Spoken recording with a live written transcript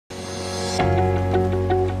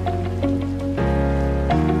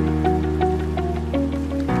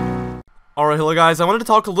Alright, hello guys, I wanted to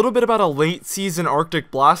talk a little bit about a late season Arctic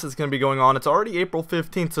blast that's going to be going on. It's already April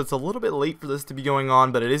 15th, so it's a little bit late for this to be going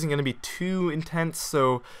on, but it isn't going to be too intense,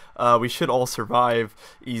 so we should all survive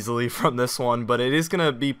easily from this one. But it is going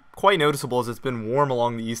to be quite noticeable as it's been warm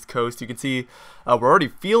along the East Coast. You can see we're already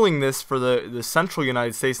feeling this for the central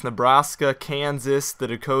United States: Nebraska, Kansas, the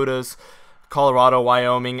Dakotas, Colorado,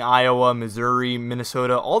 Wyoming, Iowa, Missouri,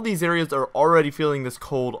 Minnesota. All these areas are already feeling this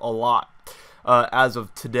cold a lot. As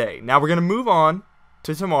of today. Now we're going to move on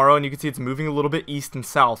to tomorrow, and you can see it's moving a little bit east and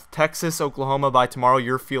south. Texas, Oklahoma, by tomorrow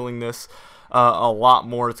you're feeling this a lot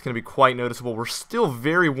more. It's going to be quite noticeable. We're still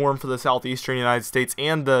very warm for the southeastern United States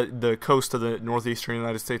and the coast of the northeastern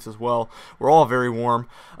United States as well. We're all very warm.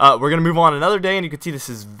 We're going to move on another day, and you can see this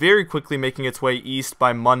is very quickly making its way east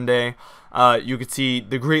by Monday. You can see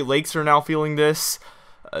the Great Lakes are now feeling this.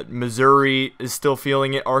 Missouri is still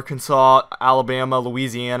feeling it. Arkansas, Alabama,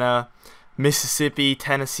 Louisiana, Mississippi,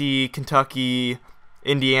 Tennessee, Kentucky,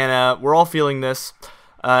 Indiana, we're all feeling this,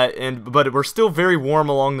 but we're still very warm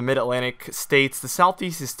along the mid-Atlantic states. The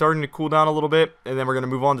southeast is starting to cool down a little bit, and then we're going to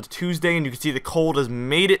move on to Tuesday, and you can see the cold has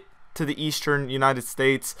made it to the eastern United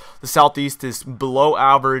States. The southeast is below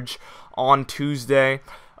average on Tuesday.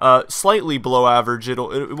 Slightly below average. It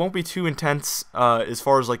won't be too intense as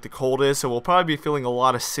far as like the cold is, so we'll probably be feeling a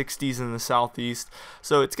lot of 60s in the southeast,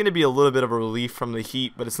 so it's going to be a little bit of a relief from the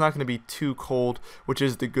heat, but it's not going to be too cold, which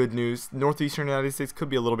is the good news. Northeastern United States could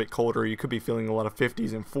be a little bit colder. You could be feeling a lot of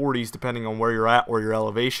 50s and 40s depending on where you're at or your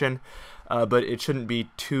elevation, but it shouldn't be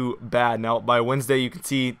too bad. Now by Wednesday you can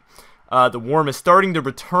see the warm is starting to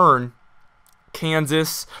return.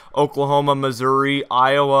 Kansas, Oklahoma, Missouri,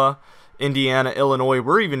 Iowa, Indiana, Illinois,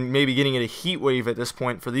 we're even maybe getting a heat wave at this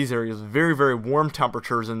point for these areas. Very, very warm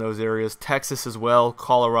temperatures in those areas. Texas as well,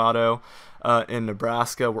 Colorado, and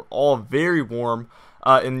Nebraska. We're all very warm,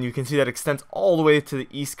 and you can see that extends all the way to the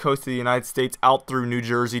east coast of the United States, out through New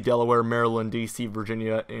Jersey, Delaware, Maryland, D.C.,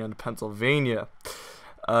 Virginia, and Pennsylvania.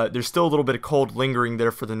 There's still a little bit of cold lingering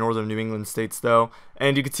there for the northern New England states, though.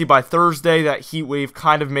 And you can see by Thursday that heat wave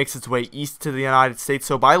kind of makes its way east to the United States.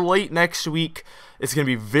 So by late next week, it's going to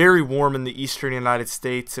be very warm in the eastern United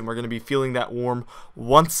States, and we're going to be feeling that warm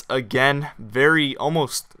once again. Very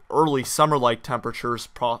almost early summer-like temperatures,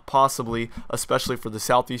 possibly, especially for the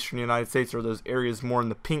southeastern United States, or those areas more in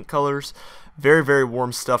the pink colors. Very, very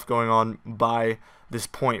warm stuff going on by this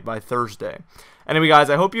point, by Thursday. Anyway, guys,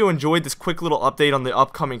 I hope you enjoyed this quick little update on the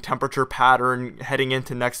upcoming temperature pattern heading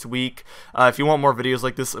into next week. If you want more videos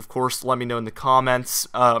like this, of course, let me know in the comments.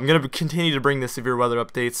 I'm going to continue to bring the severe weather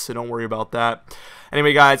updates, so don't worry about that.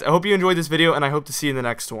 Anyway, guys, I hope you enjoyed this video, and I hope to see you in the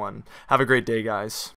next one. Have a great day, guys.